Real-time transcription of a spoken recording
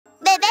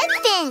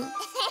Bebefinn.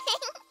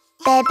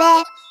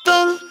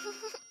 Bebefinn.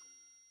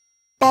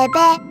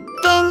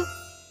 Bebefinn.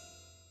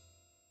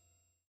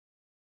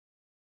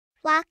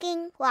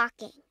 Walking,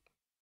 walking.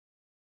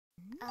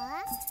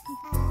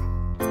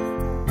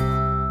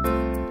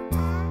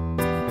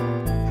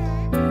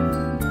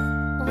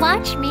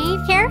 Watch me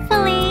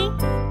carefully.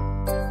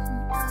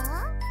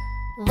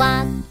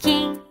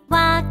 Walking,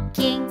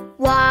 walking.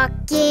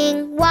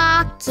 Walking,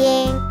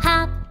 walking.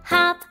 Hop,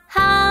 hop,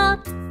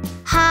 hop.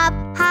 Hop,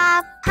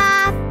 hop,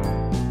 hop.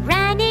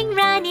 Running,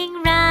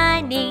 running,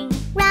 running.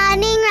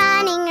 Running,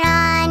 running,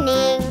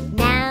 running.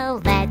 Now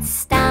let's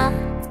stop.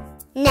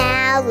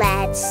 Now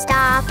let's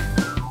stop.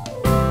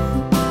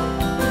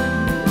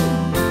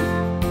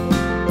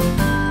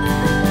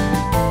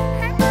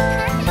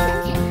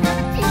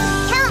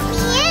 Count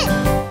me in.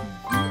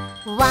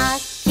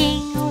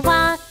 Walking,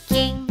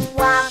 walking.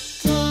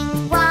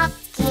 Walking,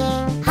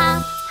 walking.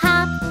 Hop,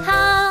 hop,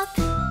 hop.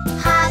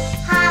 Hop,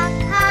 hop,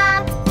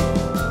 hop.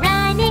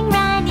 Running,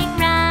 running,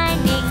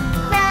 running.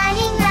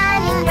 Running,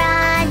 running,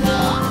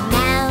 running.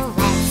 Now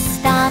let's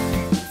stop.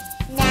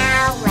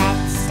 Now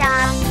let's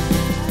stop.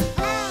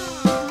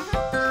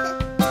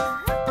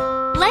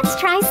 Let's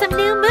try some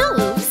new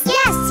moves.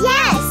 Yes,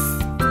 yes.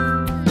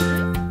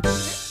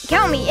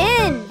 Count me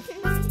in.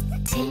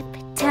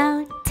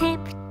 Tiptoe,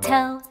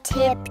 tiptoe.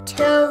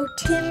 Tiptoe,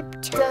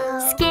 tiptoe.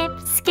 Skip,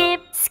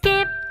 skip,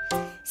 skip.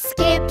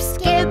 Skip,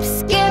 skip,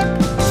 skip.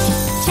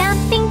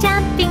 Jumping,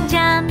 jumping,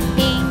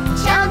 jumping.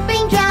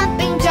 Jumping,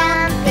 jumping,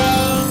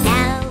 jumping.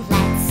 Now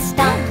let's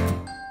stop.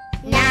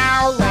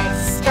 Now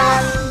let's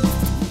stop.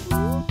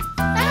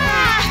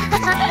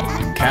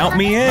 Count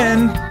me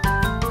in.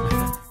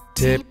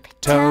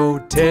 Tiptoe,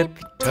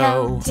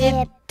 tiptoe.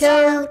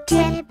 Tiptoe,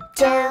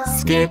 tiptoe.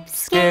 Skip,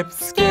 skip,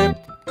 skip.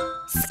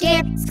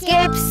 Skip,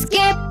 skip,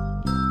 skip.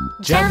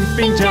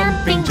 Jumping,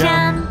 jumping,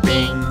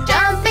 jumping.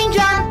 Jumping,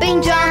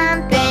 jumping,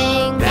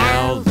 jumping.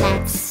 Now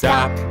let's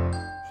stop.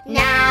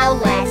 Now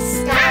let's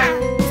stop.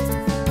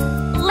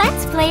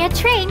 Let's play a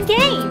train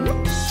game.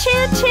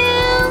 Choo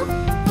choo.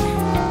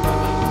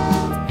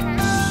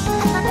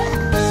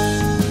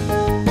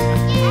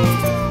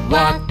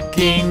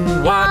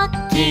 Walking,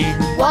 walking.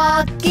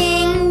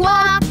 Walking,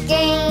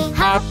 walking.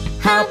 Hop,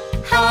 hop,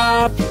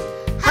 hop.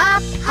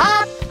 Hop,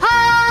 hop,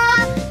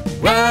 hop.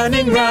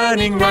 Running,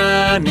 running,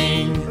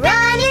 running.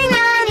 Running,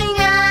 running,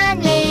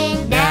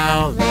 running.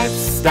 Now let's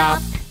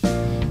stop.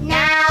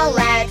 Now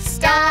let's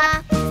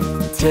stop.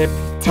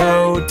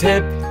 Tiptoe,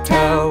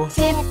 tiptoe.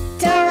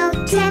 Tiptoe,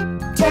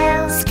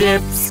 tiptoe.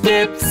 Skip,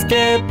 skip,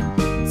 skip.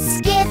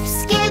 Skip,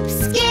 skip,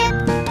 skip.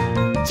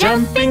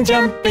 Jumping,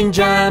 jumping,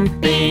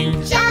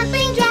 jumping.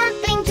 Jumping,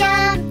 jumping,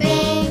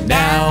 jumping.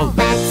 Now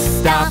let's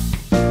stop.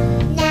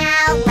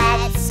 Now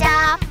let's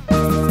stop.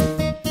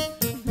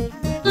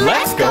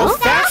 Let's go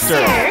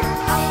faster.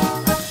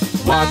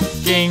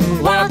 Walking,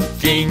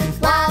 walking.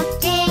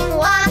 Walking,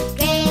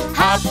 walking.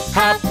 Hop,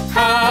 hop,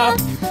 hop.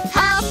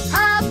 Hop,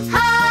 hop,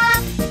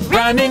 hop.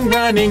 Running,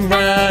 running,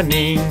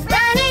 running.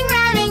 Running,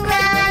 running,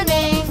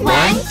 running.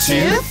 1,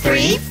 2,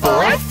 3,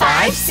 4,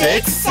 5,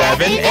 6,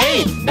 7,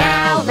 8.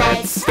 Now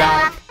let's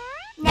stop.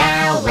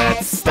 Now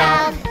let's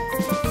stop.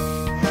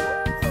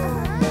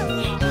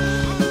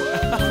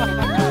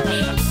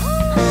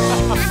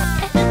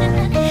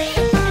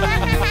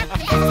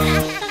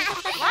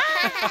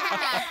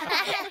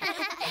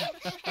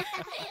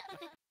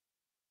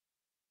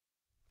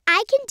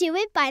 I can do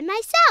it by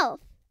myself.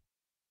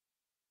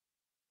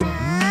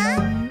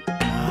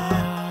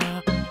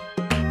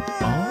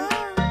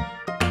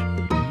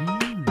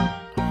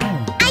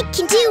 I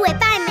can do it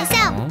by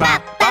myself.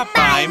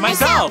 By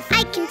myself.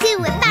 I can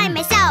do it by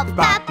myself.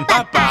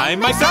 By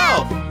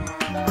myself.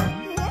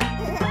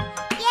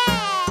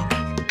 Yeah!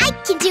 I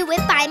can do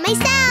it by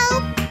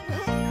myself.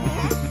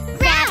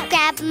 Grab,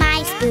 grab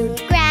my spoon.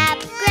 Grab,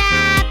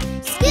 grab.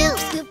 Scoop,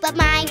 scoop up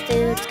my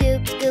food.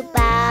 Scoop, scoop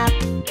up.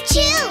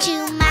 Chew,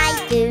 chew my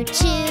food.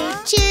 Chew,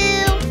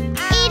 chew.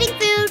 Eating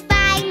food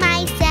by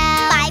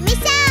myself. By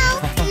myself.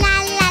 La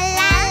la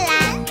la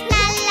la.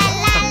 La la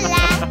la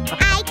la.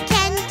 I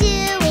can do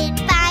it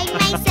by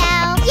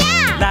myself.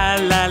 Yeah! La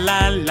la la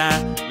la.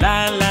 La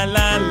la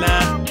la la.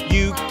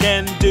 You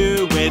can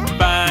do it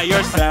by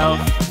yourself.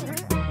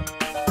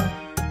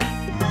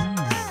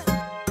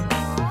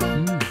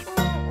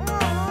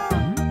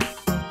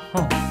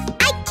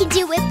 I can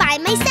do it by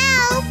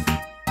myself.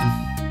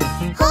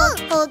 Hold,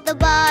 hold the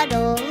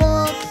bottle,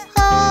 hold,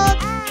 hold.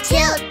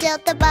 Tilt,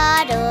 tilt the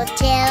bottle,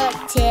 tilt,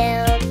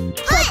 tilt.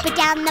 Put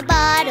down the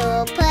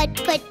bottle,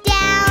 put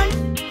down.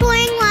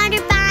 Pouring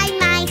water by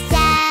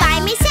myself. By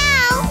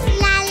myself.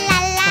 La la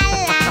la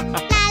la,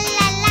 la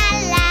la la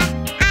la.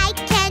 I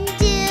can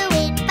do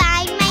it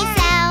by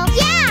myself.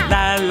 Yeah!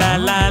 La la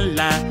la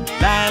la.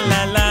 La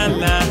la la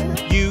la.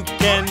 You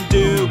can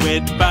do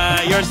it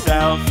by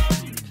yourself.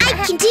 I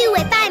can do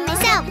it by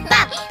myself.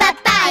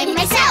 By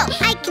myself.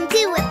 I can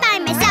do it by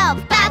myself.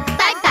 By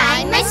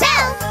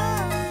myself.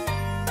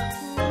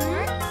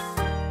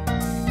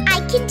 I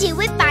can do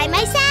it by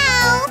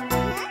myself.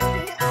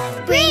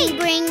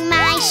 Bring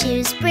my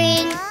shoes.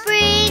 Bring.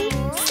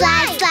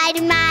 Slide,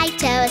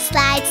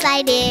 slide,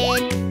 slide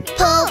in.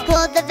 Pull,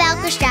 pull the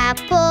Velcro strap.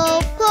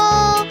 Pull,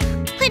 pull.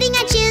 Putting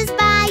on shoes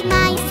by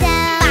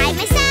myself. By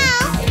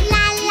myself.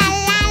 La la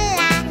la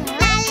la.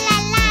 La la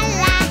la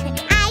la.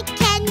 I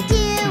can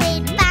do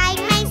it by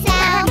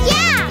myself.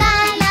 Yeah. La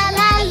la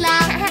la la.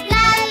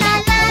 La la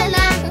la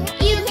la.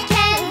 You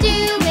can do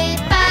it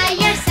by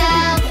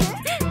yourself.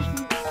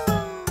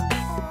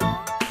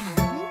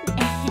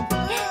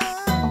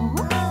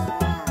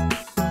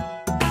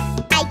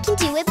 I can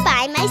do it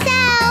by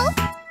myself.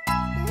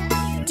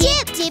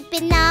 Dip, dip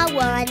in the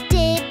one.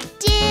 Dip,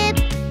 dip.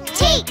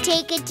 Take,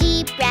 take a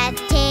deep breath.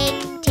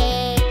 Take,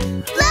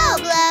 take. Blow,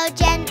 blow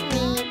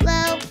gently.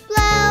 Blow,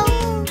 blow.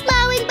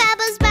 Blowing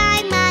bubbles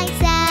by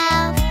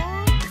myself.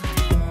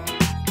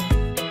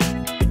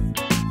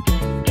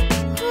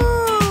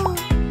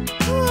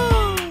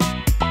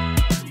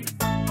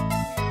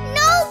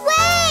 No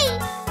way!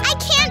 I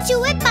can't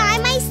do it by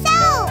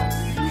myself.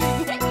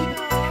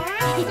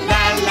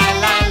 La la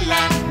la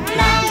la,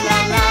 la la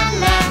la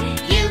la.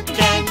 You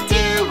can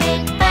do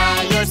it by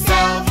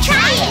yourself.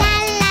 Try it! La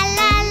la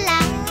la la,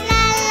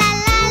 la la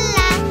la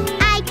la.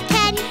 I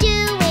can do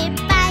it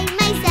by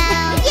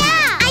myself.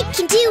 Yeah! I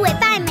can do it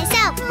by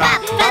myself. Ba,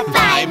 ba,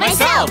 by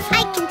myself.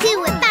 I can do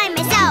it by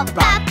myself.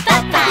 Ba, ba,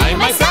 by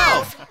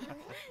myself.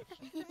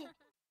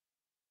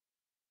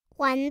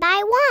 One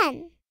by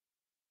one.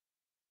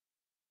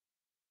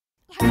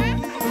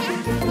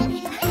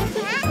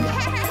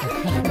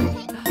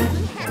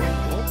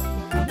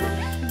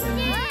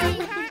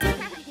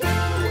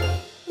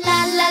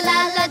 La la la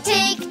la,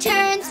 take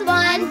turns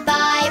one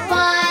by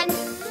one.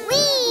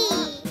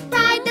 Whee!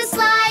 Ride the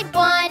slide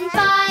one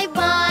by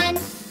one.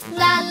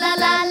 La la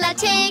la la,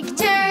 take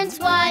turns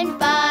one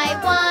by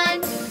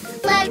one.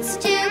 Let's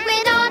do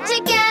it all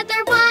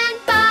together one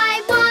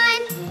by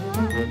one.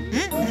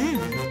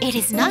 It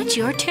is not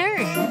your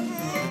turn.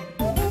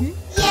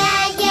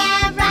 Yeah,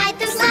 yeah, ride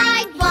the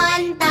slide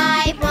one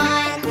by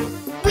one.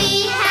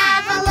 We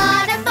have a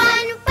lot of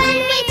fun when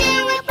we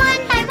do it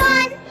one by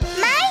one.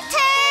 My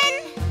turn!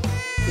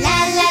 La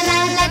la la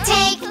la,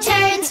 take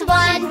turns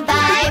one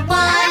by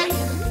one.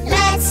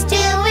 Let's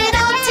do it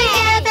all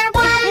together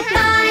one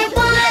by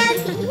one.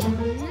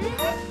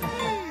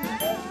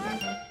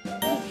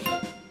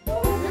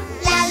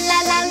 La la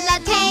la la,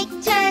 take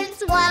turns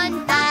one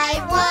by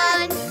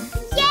one.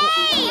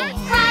 Yay!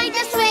 Ride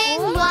the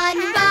swing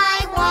one by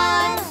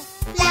one.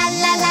 La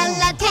la la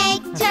la,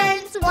 take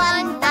turns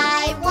one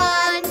by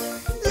one.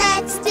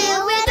 Let's do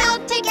it all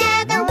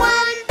together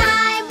one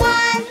by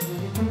one.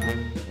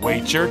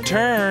 Wait your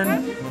turn.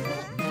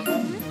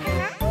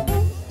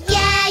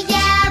 Yeah,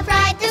 yeah,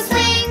 ride the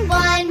swing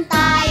one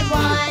by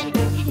one.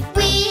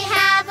 We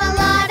have a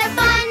lot of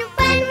fun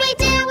when we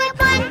do it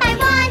one by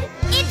one.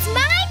 It's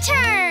my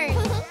turn.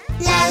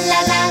 La la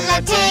la la,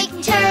 take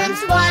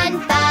turns one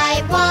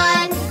by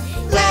one.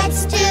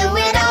 Let's do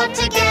it all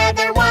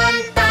together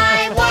one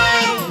by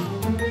one.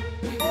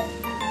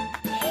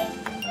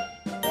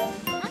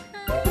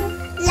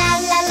 La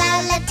la la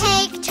la,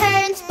 take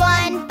turns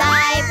one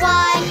by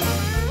one.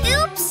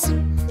 Oops!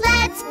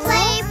 Let's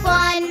play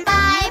one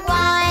by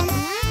one.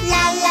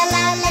 La la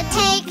la la,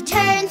 take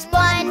turns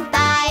one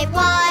by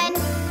one.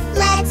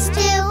 Let's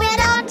do it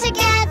all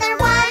together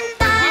one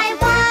by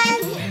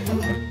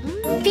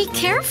one. Be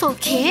careful,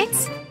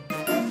 kids.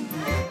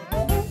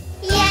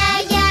 Yeah,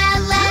 yeah,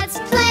 let's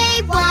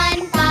play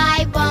one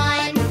by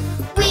one.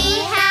 We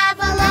have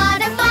a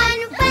lot of fun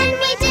when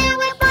we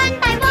do it one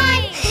by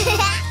one.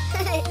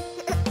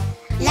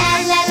 La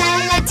la la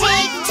la,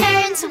 take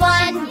turns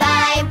one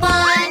by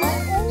one.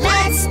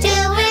 Let's do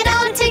it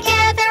all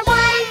together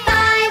one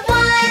by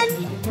one.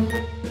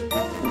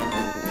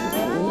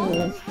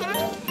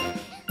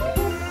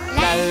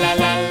 La la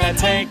la la,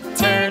 take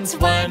turns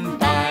one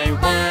by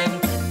one.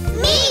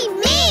 Me,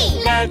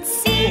 me.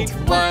 Let's eat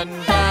one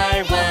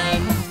by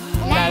one.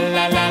 La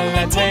la la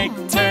la, take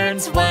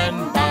turns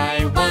one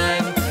by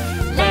one.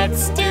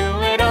 Let's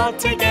do it all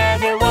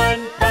together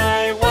one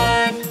by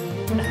one.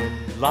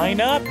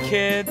 Line up,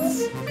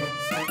 kids.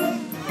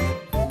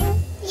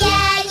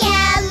 Yeah,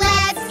 yeah,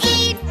 let's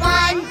eat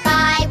one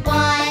by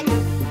one.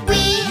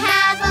 We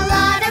have a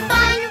lot of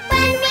fun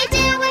when we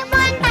do it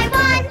one by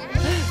one.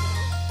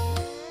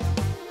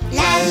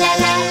 La la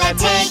la la,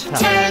 take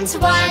turns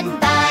one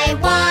by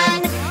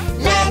one.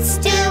 Let's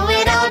do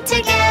it all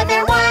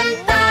together one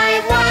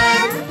by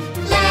one.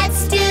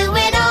 Let's do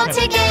it all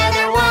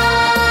together one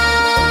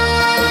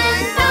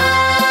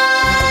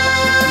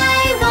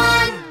by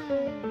one.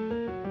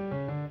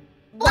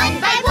 One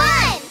by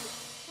one.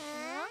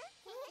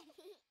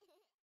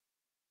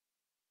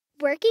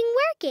 Working,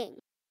 working.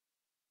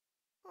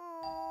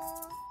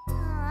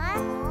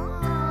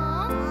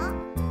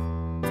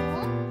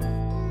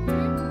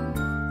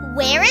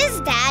 Where is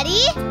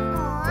Daddy?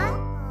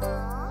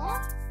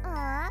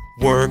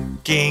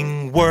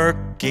 Working,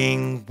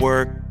 working,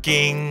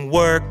 working,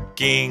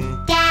 working.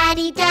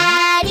 Daddy,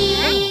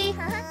 Daddy,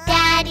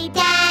 Daddy,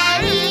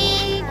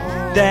 Daddy.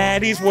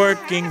 Daddy's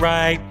working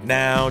right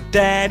now.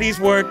 Daddy's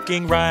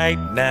working right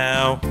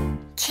now.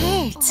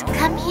 Kids,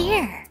 come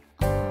here.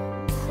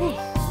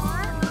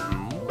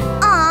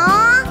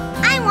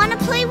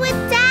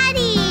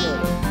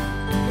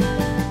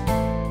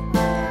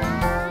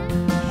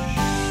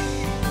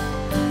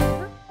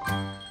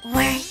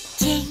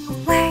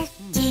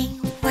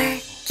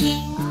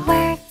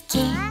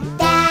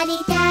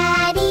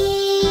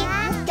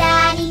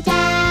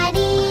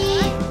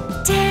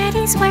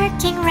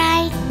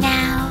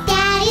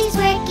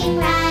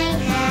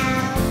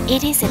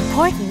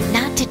 important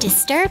not to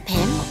disturb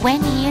him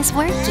when he is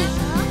working.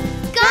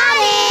 Got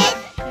it!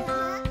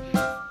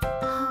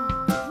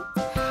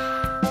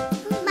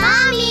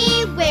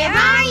 Mommy, where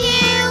are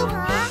you?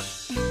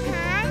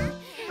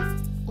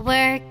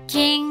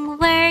 Working,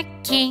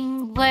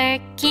 working,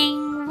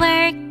 working,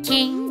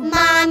 working.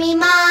 Mommy,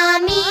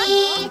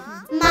 mommy,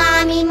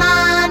 mommy,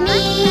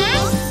 mommy.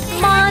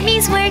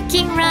 Mommy's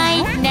working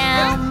right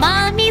now.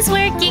 Mommy's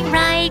working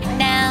right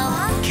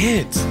now.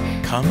 Kids,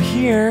 come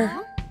here.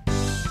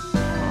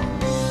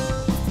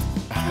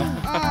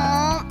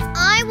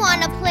 I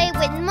want to play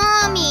with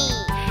Mommy.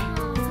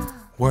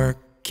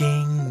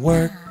 Working,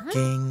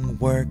 working,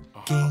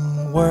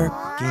 working,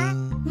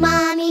 working.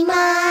 Mommy,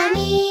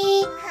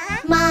 mommy,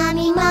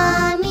 mommy,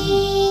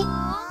 mommy.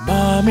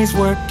 Mommy's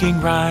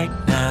working right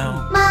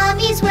now.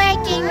 Mommy's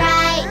working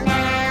right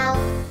now.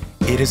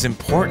 It is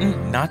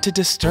important not to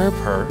disturb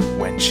her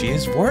when she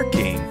is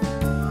working.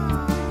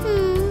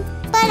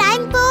 But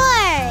I'm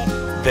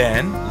bored.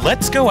 Then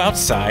let's go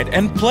outside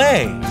and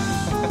play.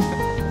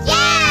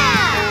 Yeah!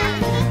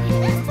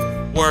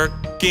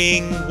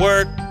 Working,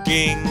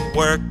 working,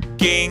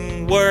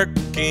 working,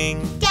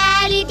 working.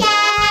 Daddy,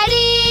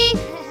 Daddy,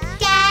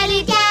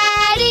 Daddy,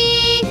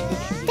 Daddy.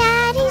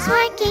 Daddy's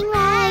working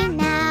right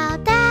now.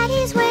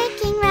 Daddy's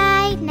working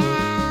right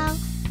now.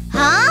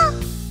 Huh?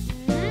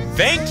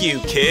 Thank you,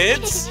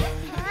 kids.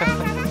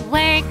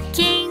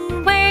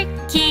 Working,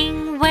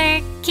 working,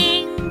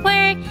 working,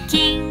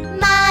 working.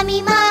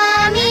 Mommy,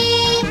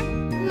 mommy,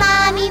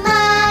 mommy,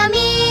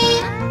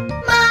 mommy.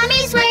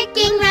 Mommy's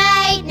working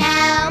right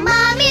now.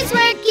 Mommy's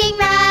working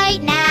right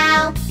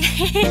now.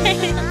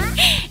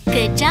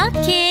 Good job,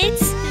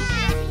 kids.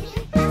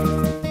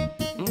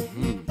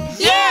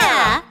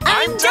 Yeah,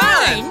 I'm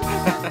done.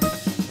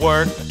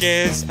 Work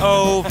is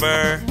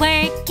over.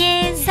 Work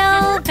is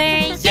over.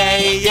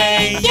 Yay,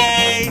 yay,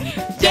 yay.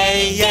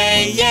 Yay,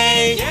 yay,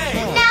 yay.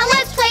 Now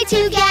let's play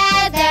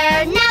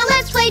together. Now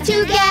let's play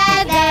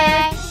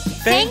together.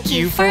 Thank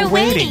you for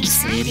waiting,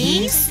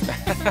 sweeties.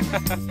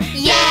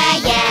 Yeah,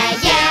 yeah,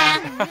 yeah.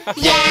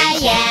 Yeah,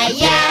 yeah,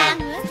 yeah.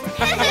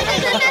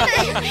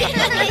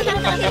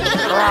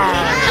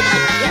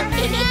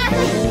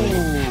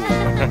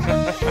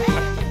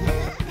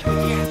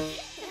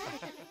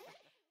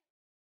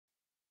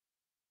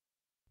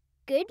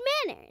 Good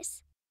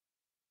manners.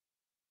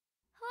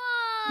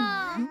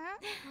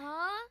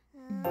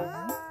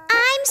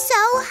 I'm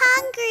so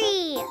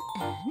hungry.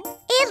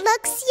 It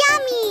looks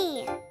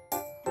yummy.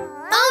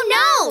 Oh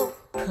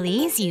no!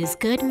 Please use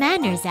good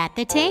manners at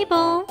the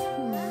table.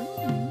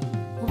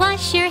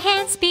 Wash your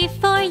hands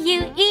before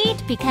you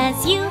eat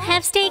because you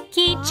have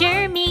sticky,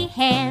 germy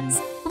hands.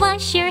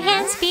 Wash your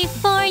hands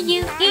before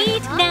you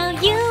eat. Now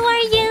you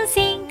are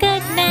using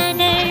good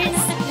manners.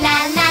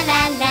 La la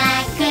la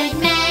la, good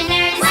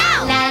manners.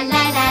 Wow. La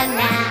la la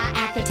la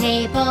at the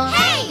table.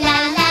 Hey! La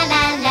la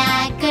la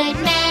la, good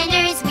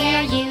manners.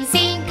 We're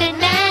using good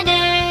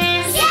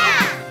manners.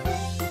 Yeah!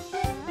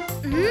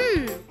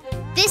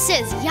 This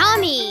is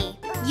yummy.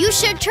 You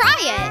should try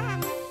it.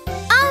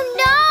 Oh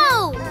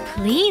no!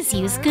 Please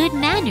use good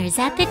manners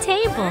at the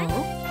table.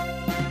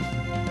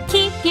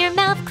 Keep your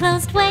mouth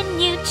closed when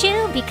you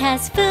chew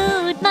because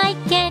food might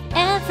get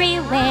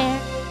everywhere.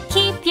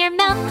 Keep your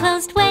mouth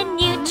closed when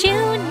you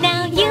chew.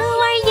 Now you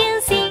are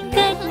using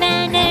good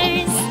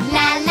manners.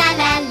 La la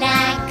la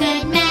la,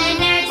 good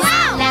manners.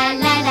 Wow. La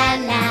la la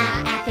la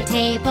at the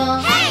table.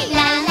 Hey.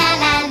 La la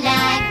la la,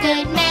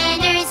 good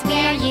manners.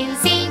 We're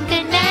using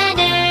good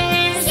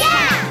manners.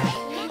 Yeah!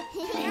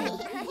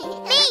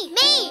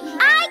 Me!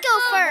 I go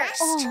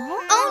first.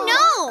 Oh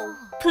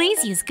no!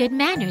 Please use good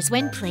manners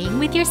when playing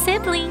with your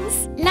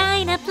siblings.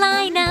 Line up,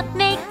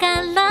 make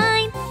a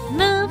line.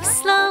 Move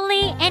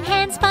slowly and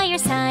hands by your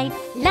side.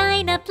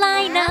 Line up,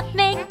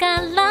 make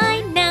a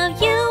line. Now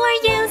you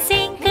are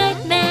using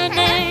good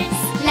manners.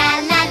 La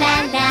la la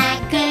la,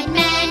 good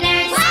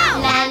manners. Wow.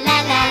 La la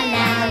la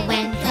la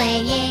when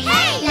playing.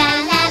 Hey. La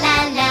la la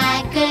la,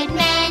 good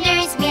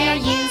manners. We're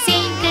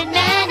using good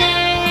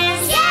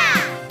manners. Yeah!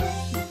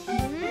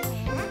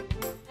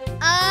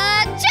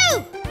 Achoo!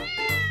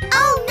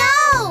 Oh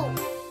no!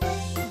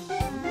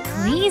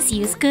 Please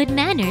use good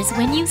manners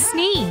when you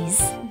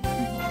sneeze.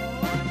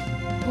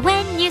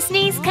 When you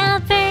sneeze,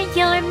 cover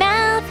your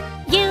mouth.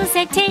 Use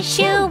a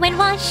tissue and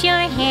wash your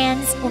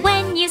hands.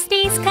 When you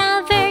sneeze,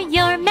 cover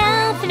your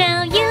mouth.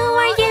 Now you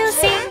are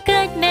using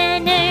good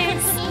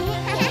manners.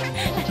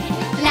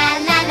 La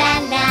la la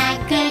la,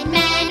 good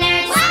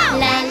manners. Wow.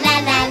 La la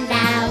la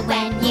la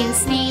when you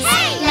sneeze.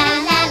 Hey. La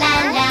la la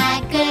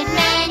la, good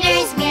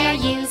manners. We're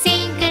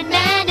using good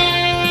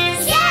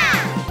manners. Yeah!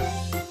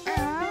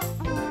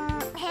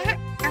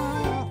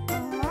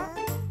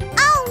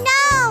 Oh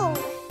no!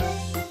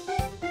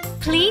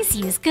 Please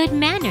use good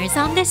manners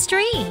on the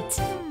street.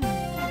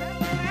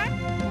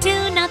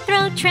 Do not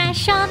throw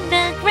trash on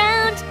the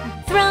ground.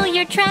 Throw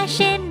your trash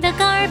in the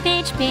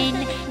garbage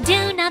bin.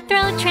 Do not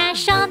throw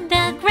trash on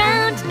the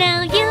ground.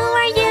 Now you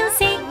are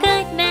using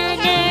good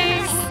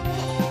manners.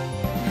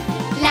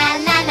 La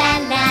la la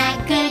la,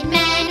 good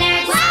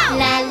manners. Wow.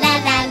 La la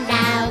la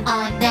la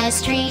on the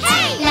street.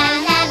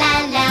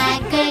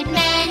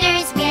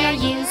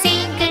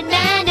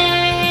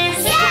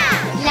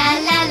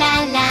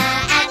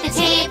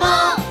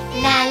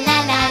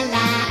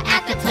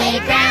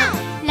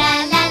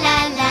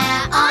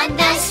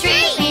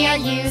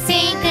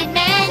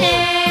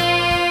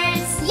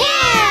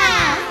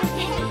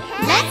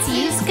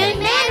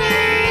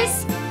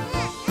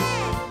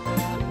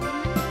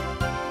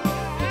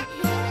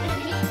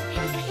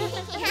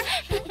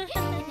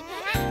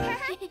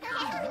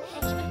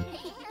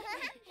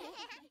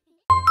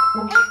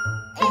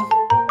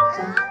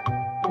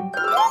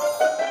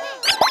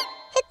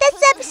 the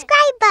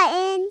subscribe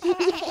button.